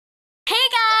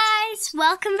guys,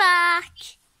 welcome back.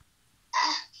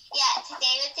 Yeah,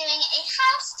 today we're doing a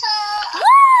house tour. Woo!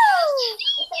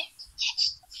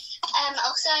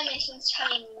 Also I'm making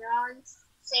cherry neons.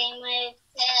 Same with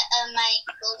my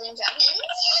golden dragons.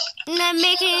 And I'm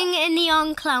making a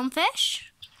neon clownfish.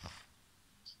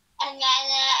 And then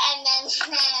let me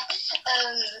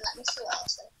see what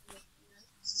else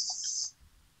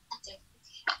I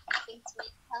think to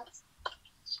make clouds.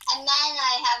 And then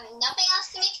I have nothing else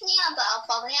to make neon, but I'll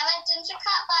probably have a ginger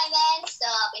cat by then, so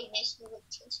I'll be making a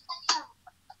ginger cat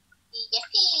neon.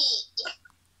 Yippee!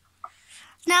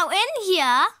 Now in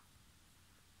here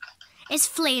is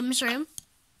Flame's room.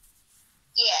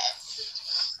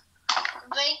 Yes.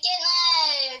 We're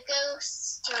gonna go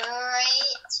straight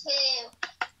to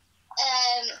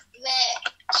the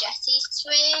Jesse's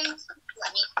room.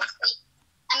 Let me quickly.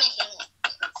 I'm making it.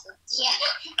 Yeah.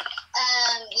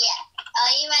 Yeah.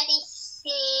 Are you ready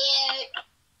to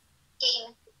game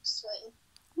of room?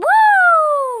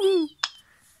 Woo!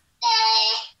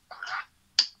 Yay!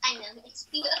 I know it's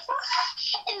beautiful.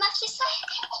 It matches it.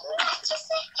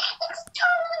 It's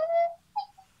totally.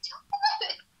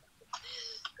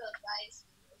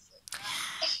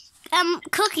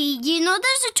 Cookie, you know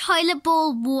there's a toilet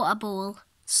bowl, water bowl,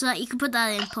 so that you can put that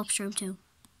in Pop's room too.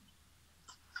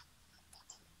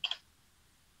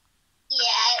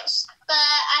 Yes,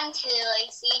 but I'm too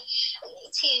lazy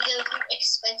to go for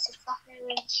expensive fucking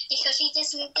room because he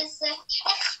doesn't deserve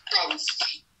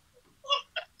expensive.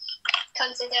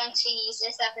 Considering she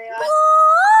uses everyone.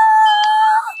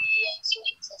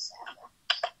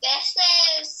 This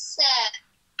is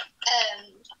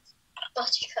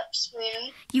Buttercup's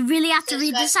room. You really have to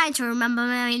read the sign to remember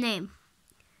my name.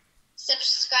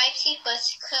 Subscribe to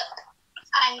Buttercup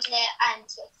and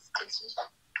Cookie.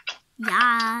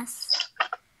 Yes.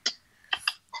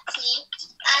 That's me.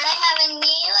 And I have a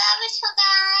new avatar,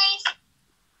 guys.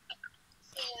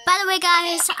 By the way,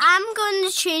 guys, I'm going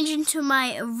to change into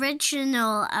my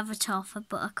original avatar for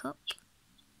Buttercup.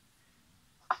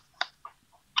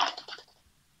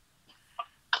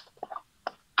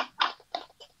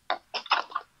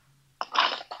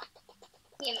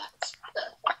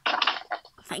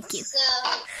 Thank you. So,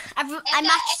 I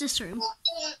matched this room.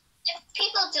 If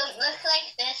people don't look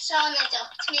like this or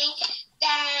adopt me,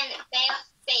 then they are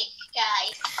fake,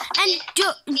 guys. And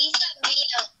these are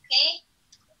real, okay?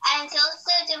 And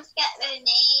also, don't forget their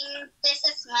name. This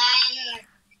is mine.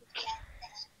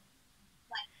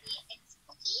 It's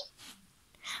Cookie.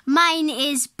 Mine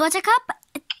is Buttercup.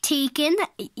 Taken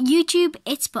YouTube.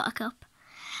 It's Buttercup.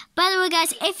 By the way,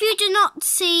 guys, if you do not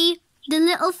see the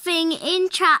little thing in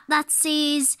chat that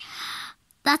says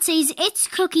it's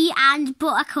Cookie and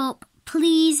Buttercup,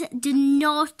 please do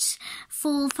not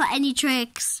fall for any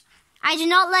tricks. I do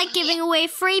not like giving away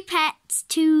free pets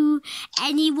to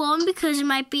anyone because it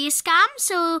might be a scam.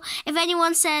 So if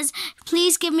anyone says,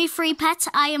 please give me free pets,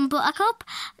 I am Buttercup,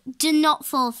 do not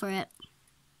fall for it.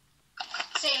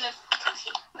 Same with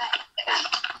Cookie.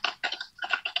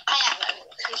 I am a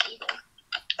Cookie.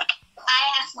 I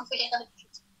have some video.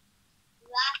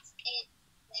 That's it.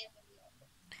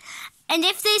 And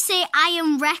if they say I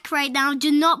am wreck right now, do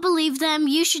not believe them.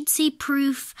 You should see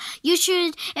proof.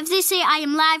 If they say I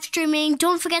am live streaming,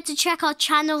 don't forget to check our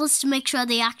channels to make sure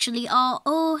they actually are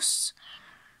us.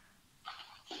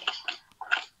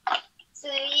 So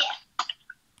yeah,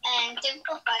 and don't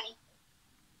feel funny.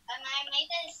 And I made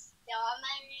a star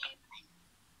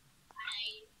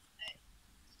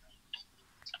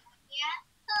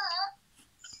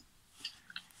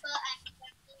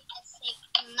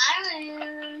in my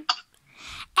room.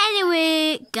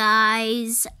 Anyway,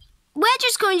 guys, we're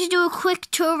just going to do a quick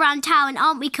tour around town,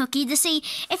 aren't we, Cookie, to see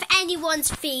if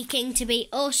anyone's faking to be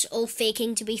us or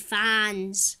faking to be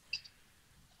fans.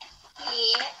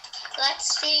 Yeah,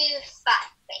 let's do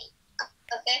fanfic,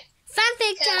 okay?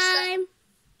 Fanfic time!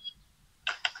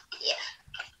 Yeah.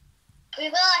 We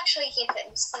will actually give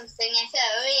him something if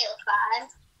they're a real fan,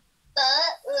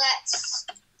 but let's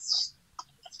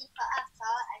keep our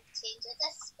avatar and change the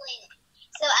display name.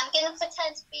 So I'm going to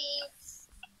pretend to be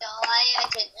Starlight. I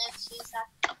don't know if she's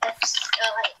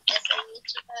Starlight is a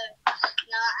YouTuber.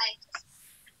 No, I just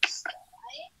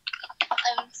Starlight.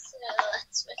 So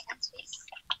let's pretend to be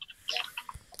Starlight.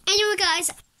 Anyway,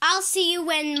 guys, I'll see you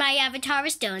when my avatar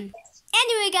is done.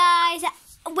 Anyway, guys,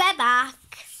 we're back.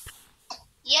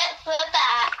 Yep, we're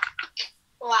back.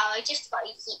 Wow, I just thought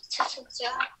you keep touching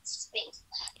your space.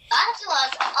 That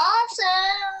was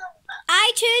awesome.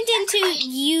 I turned into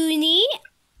uni.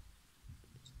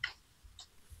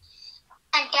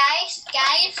 And guys,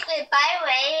 by the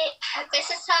way, this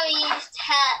is how you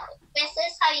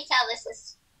tell this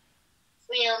is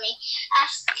real me.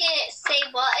 Ask it, say,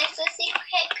 what if is the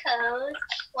secret code.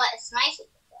 What is my secret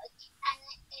code? And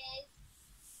it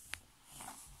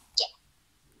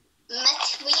is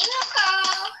Material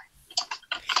Girl.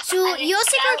 So your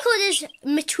secret code is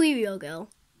Material Girl.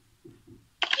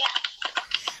 Yeah.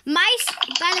 By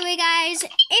the way, guys,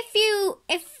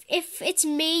 if it's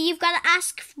me, you've got to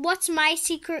ask what's my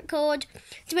secret code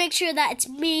to make sure that it's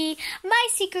me. My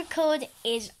secret code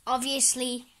is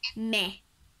obviously me.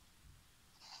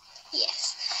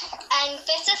 Yes. And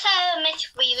this is how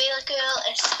Material Girl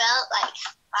is spelled, like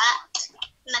that.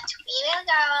 Material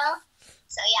Girl.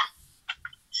 So yeah.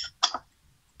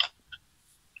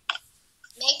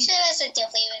 Make sure there's a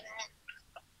W in it.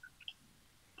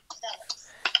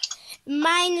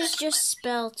 Mine is just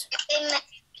spelled.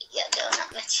 Material Girl,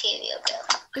 not Material Girl.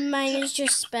 Mine is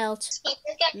just spelled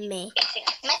me.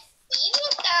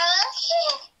 Material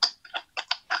Girl.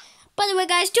 By the way,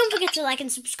 guys, don't forget to like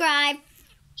and subscribe.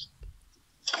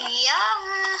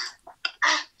 Yeah.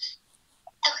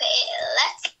 Okay,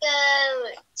 let's go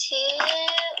to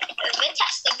the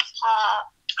testing part.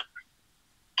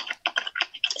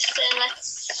 So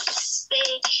let's be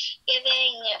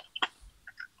giving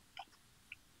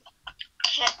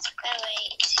pets away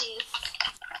to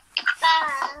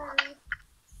fans.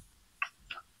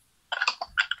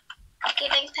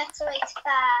 Giving pets away to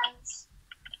fans.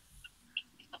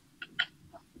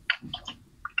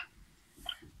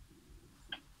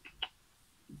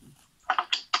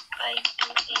 Are you a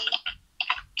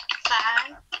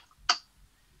fan?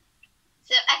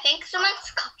 So I think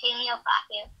someone's copying your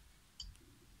vacuum.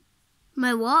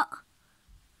 My what?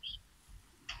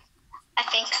 I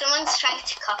think someo's trying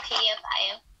to copy your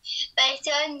bio. But it's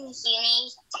on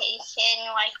uni taking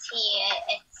YT,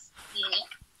 it's uni.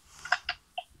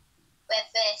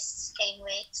 With this same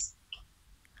weeks.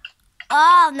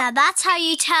 Oh, now that's how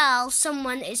you tell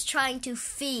someone is trying to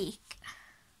fake.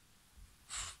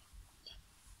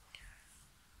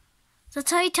 That's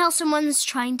how you tell someone is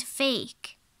trying to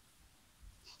fake.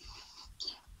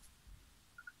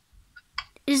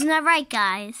 Isn't that right,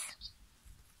 guys?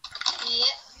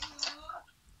 Yep.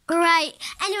 Alright,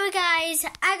 anyway, guys,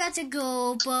 I got to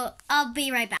go, but I'll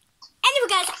be right back. Anyway,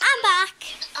 guys, I'm back.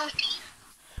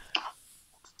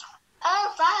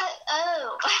 Oh, that,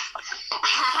 oh.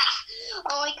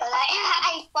 Oh my god,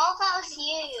 I thought that was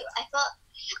you. I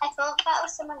thought that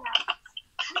was someone else.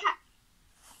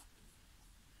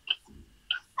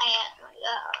 Oh my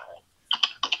god.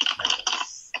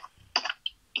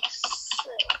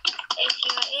 So, if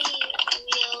you're a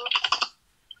real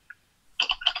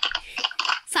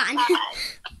Fine. what's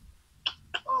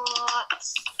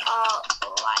all right? What's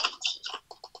all right?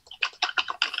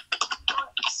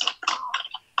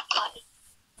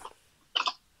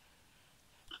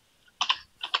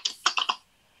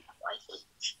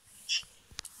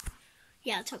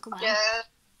 Yeah, I'll talk about it. Yeah.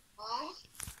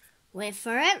 Wait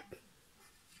for it.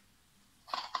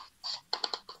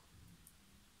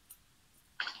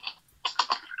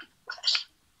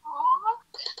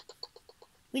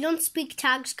 We don't speak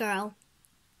tags, girl.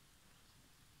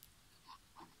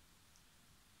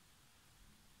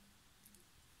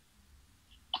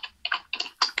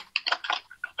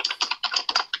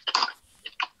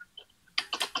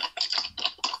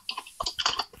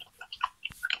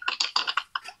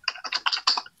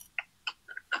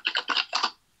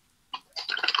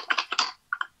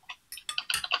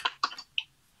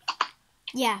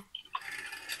 Yeah.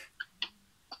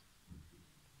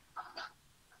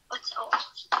 What's all?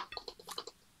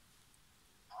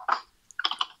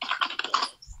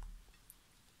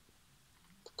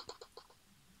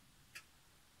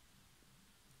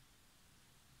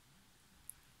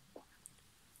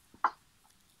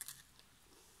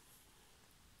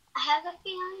 I have a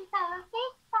feeling that I'll be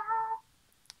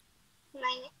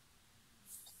fine.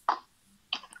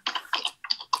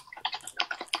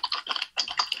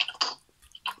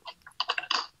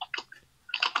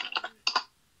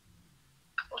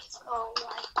 What's all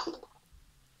right?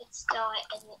 It's dark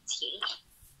and it's you.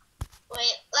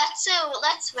 Wait,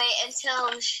 let's wait until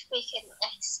we can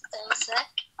expose it,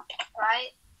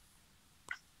 right?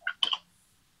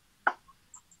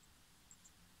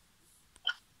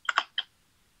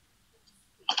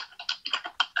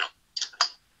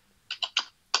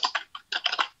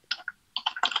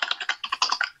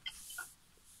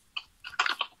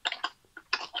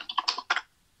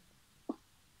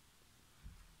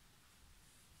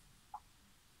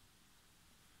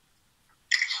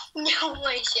 No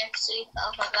way she actually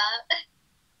thought of that.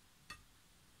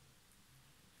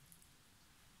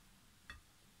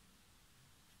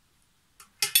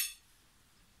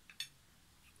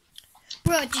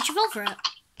 Bro, did you fall for it?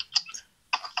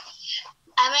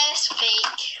 I'm gonna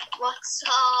speak. What's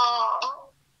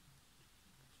up?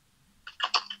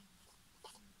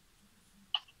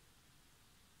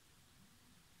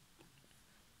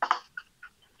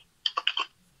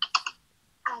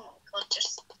 Oh my god,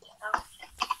 just okay.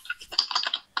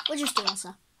 We'll just do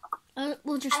Elsa.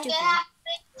 We'll just I'm do gonna one. have to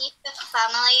leave the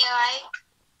family, alright?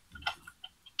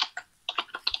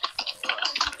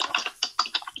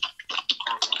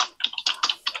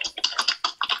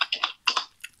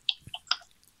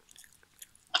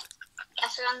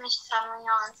 Everyone is family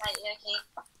on site, okay?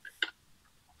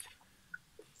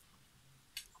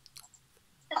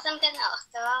 There's something else,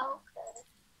 though.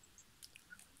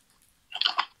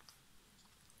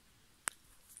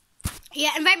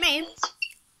 Yeah, invite me.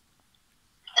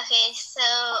 Okay, so...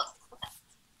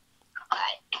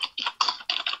 Alright.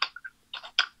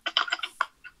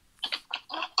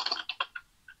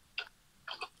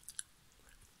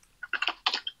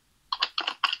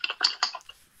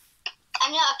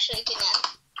 I'm not actually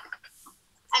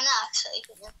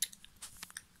gonna.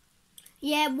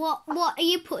 Yeah, what are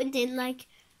you putting in, like?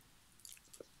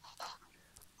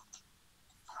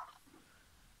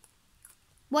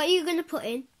 What are you gonna put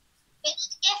in?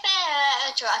 It's give it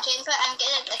a dragon, but I'm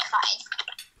gonna decline.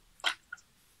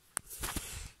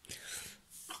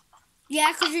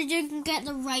 Yeah, because you didn't get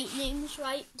the right names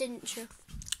right, didn't you?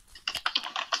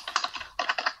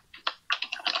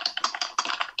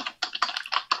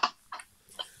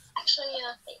 Actually, you're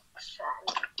a big friend.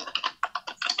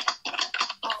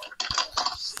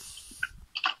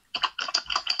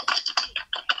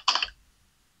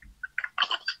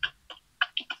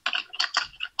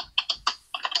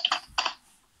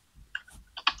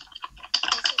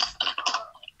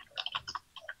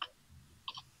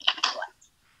 Oh,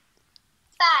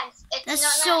 fans. It's That's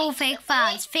not so nice, fake okay?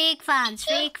 fans. Fake fans.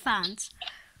 Fake fans.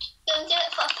 Don't do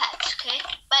it for pets, okay?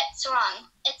 But it's wrong.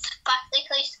 It's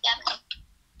practically scamming.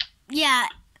 Yeah.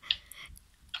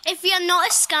 If you're not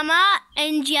a scammer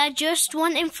and you're just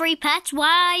wanting free pets,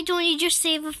 why don't you just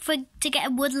save up to get a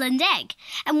woodland egg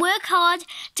and work hard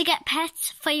to get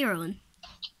pets for your own?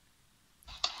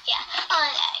 Yeah.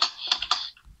 Okay.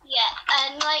 Yeah.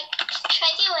 And like,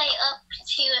 try your way up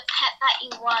to a pet that you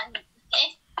want.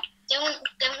 Okay. Don't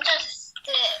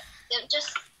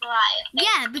just lie. Okay?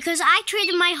 Yeah, because I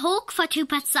traded my Hulk for 2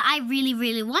 pets that I really,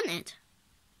 really wanted.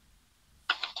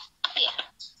 Yeah.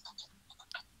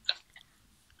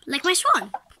 Like my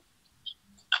swan.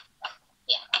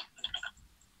 Yeah.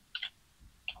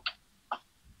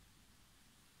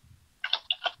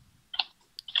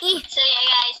 So yeah,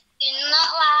 guys, do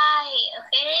not lie,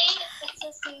 okay? It's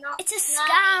just not. It's a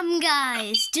scam,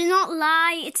 guys. Do not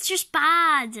lie. It's just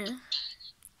bad.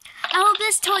 I hope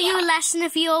this taught you a lesson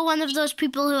if you're one of those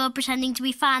people who are pretending to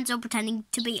be fans or pretending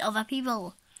to be other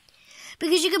people.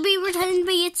 Because you could be pretending to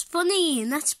be it's funny,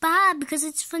 and that's bad because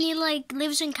it's funny like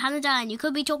lives in Canada and you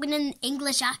could be talking in an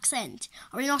English accent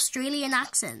or an Australian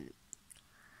accent.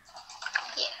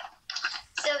 Yeah.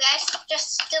 So guys,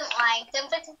 just don't lie. Don't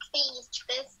pretend to be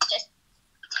ytbers.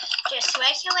 Just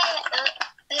work your way up.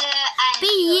 And Be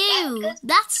you.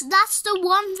 That's the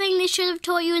one thing they should have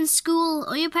taught you in school,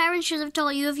 or your parents should have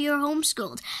taught you if you were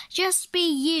homeschooled. Just be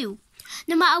you.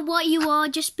 No matter what you are,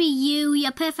 just be you.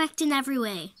 You're perfect in every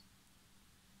way.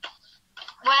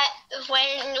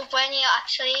 When you're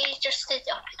actually just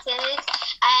adopted,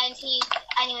 and his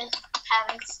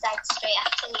parents died straight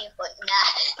after you, but nah,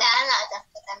 I'm not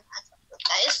adopted. I'm adopted,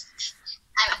 guys.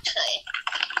 I'm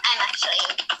actually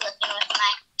living with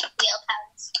my real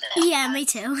parents. Yeah, me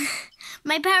too.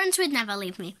 My parents would never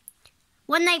leave me.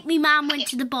 One night, my mum went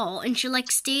to the bar and she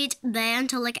stayed there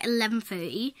until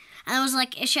 11:30, and I was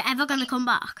like, "Is she ever gonna come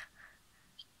back?"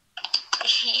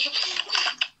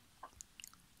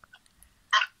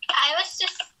 I was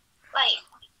just sleeping,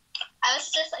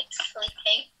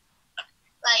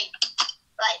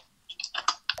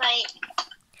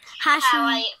 how I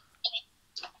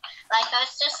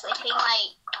was just sleeping,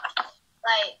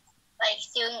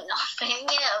 doing nothing, I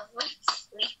was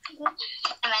sleeping, and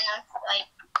then I was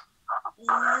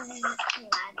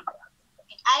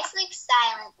I sleep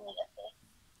silently, okay?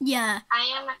 Yeah. I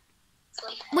am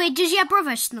sleeping. Wait, does your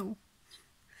brother snore?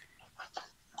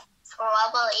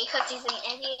 Probably, because he's an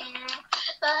idiot.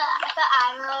 But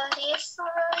I'm already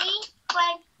asleep.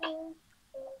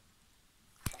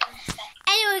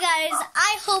 Anyway, guys,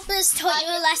 I hope this taught you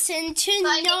a lesson to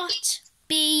not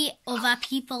be other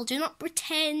people. Do not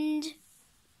pretend.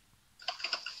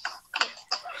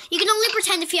 You can only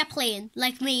pretend if you're playing,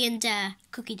 like me and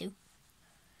Cookye do.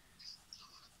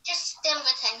 Just don't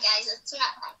pretend, guys. It's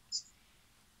not nice.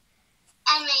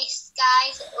 Anyways,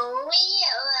 guys, we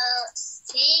will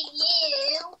see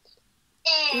you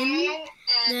in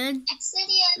the next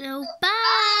video. Bye.